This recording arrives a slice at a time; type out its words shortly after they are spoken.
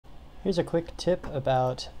Here's a quick tip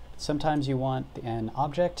about sometimes you want an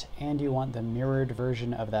object and you want the mirrored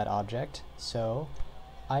version of that object. So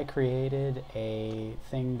I created a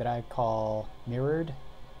thing that I call mirrored,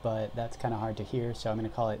 but that's kind of hard to hear, so I'm going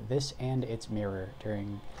to call it this and its mirror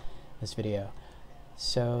during this video.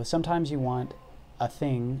 So sometimes you want a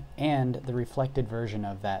thing and the reflected version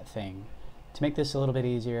of that thing. To make this a little bit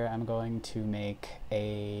easier, I'm going to make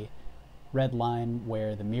a red line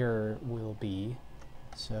where the mirror will be.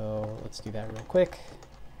 So let's do that real quick.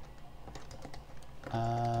 So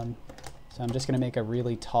I'm just going to make a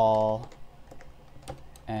really tall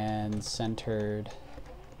and centered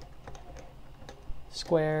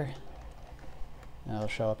square. And it'll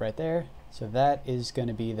show up right there. So that is going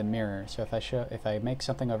to be the mirror. So if I make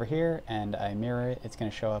something over here and I mirror it, it's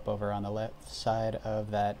going to show up over on the left side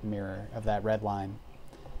of that mirror, of that red line.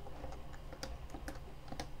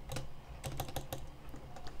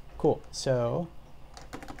 Cool. So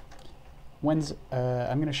I'm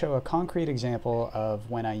going to show a concrete example of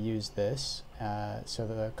when I use this. So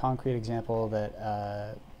the concrete example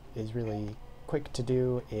that is really quick to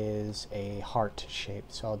do is a heart shape.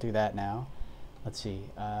 So I'll do that now. Let's see.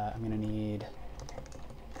 I'm going to need,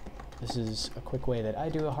 this is a quick way that I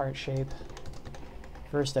do a heart shape.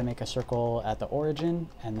 First I make a circle at the origin,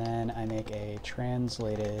 and then I make a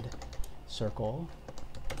translated circle.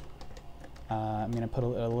 I'm going to put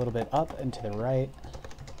a little bit up and to the right.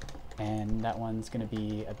 And that one's going to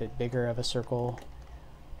be a bit bigger of a circle,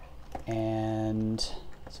 and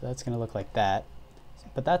so that's going to look like that.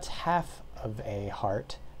 But that's half of a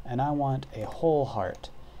heart, and I want a whole heart.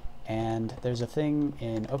 And there's a thing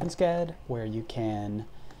in openscad where you can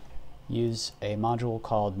use a module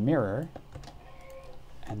called mirror,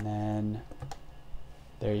 and then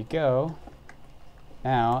there you go.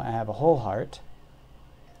 Now I have a whole heart,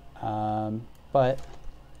 but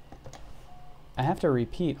I have to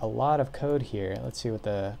repeat a lot of code here. Let's see what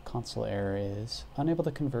the console error is. Unable to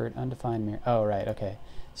convert undefined mirror. Oh, right, okay.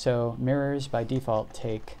 So mirrors by default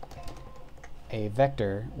take a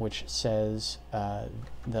vector which says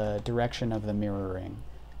the direction of the mirroring.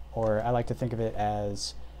 Or I like to think of it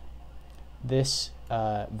as this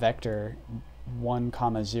vector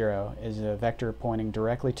 1, 0 is a vector pointing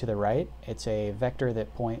directly to the right. It's a vector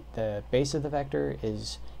that the base of the vector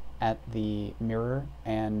is at the mirror,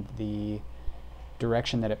 and the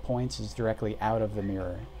direction that it points is directly out of the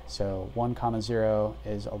mirror. So 1, 0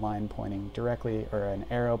 is a line pointing directly, or an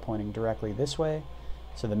arrow pointing directly this way.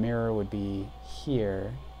 So the mirror would be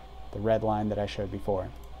here, the red line that I showed before.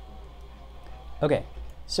 Okay,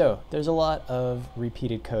 so there's a lot of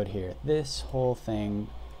repeated code here. This whole thing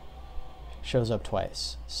shows up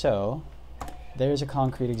twice. So there's a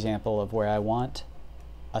concrete example of where I want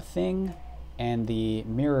a thing and the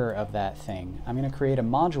mirror of that thing. I'm going to create a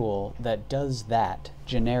module that does that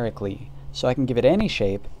generically. So I can give it any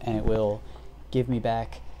shape and it will give me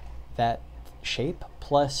back that shape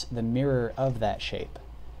plus the mirror of that shape.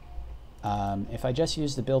 If I just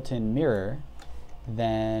use the built-in mirror,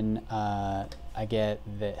 then I get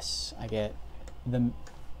this. I get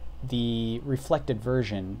the reflected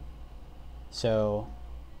version. So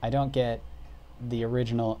I don't get the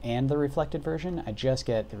original and the reflected version. I just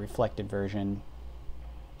get the reflected version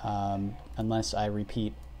unless I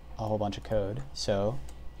repeat a whole bunch of code. So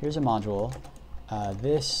here's a module,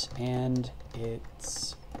 this and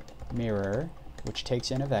its mirror, which takes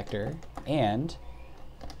in a vector, and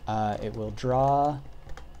it will draw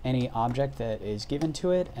any object that is given to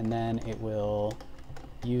it, and then it will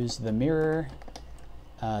use the mirror,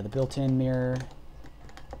 the built-in mirror,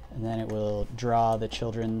 and then it will draw the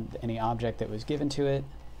children, any object that was given to it.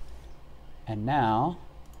 And now,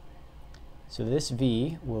 so this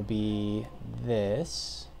V will be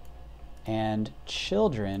this, and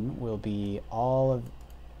children will be all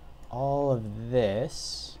of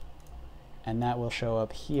this, and that will show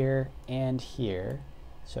up here and here.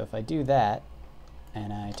 So if I do that,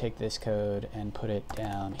 and I take this code and put it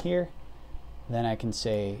down here, then I can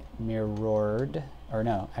say mirrored, or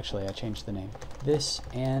no, actually I changed the name. This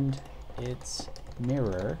and its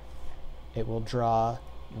mirror, it will draw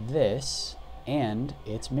this and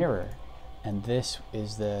its mirror. And this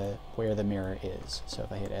is where the mirror is. So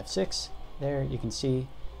if I hit F6, there you can see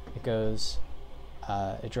it goes,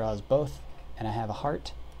 it draws both, and I have a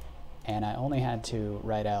heart, and I only had to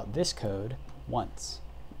write out this code once.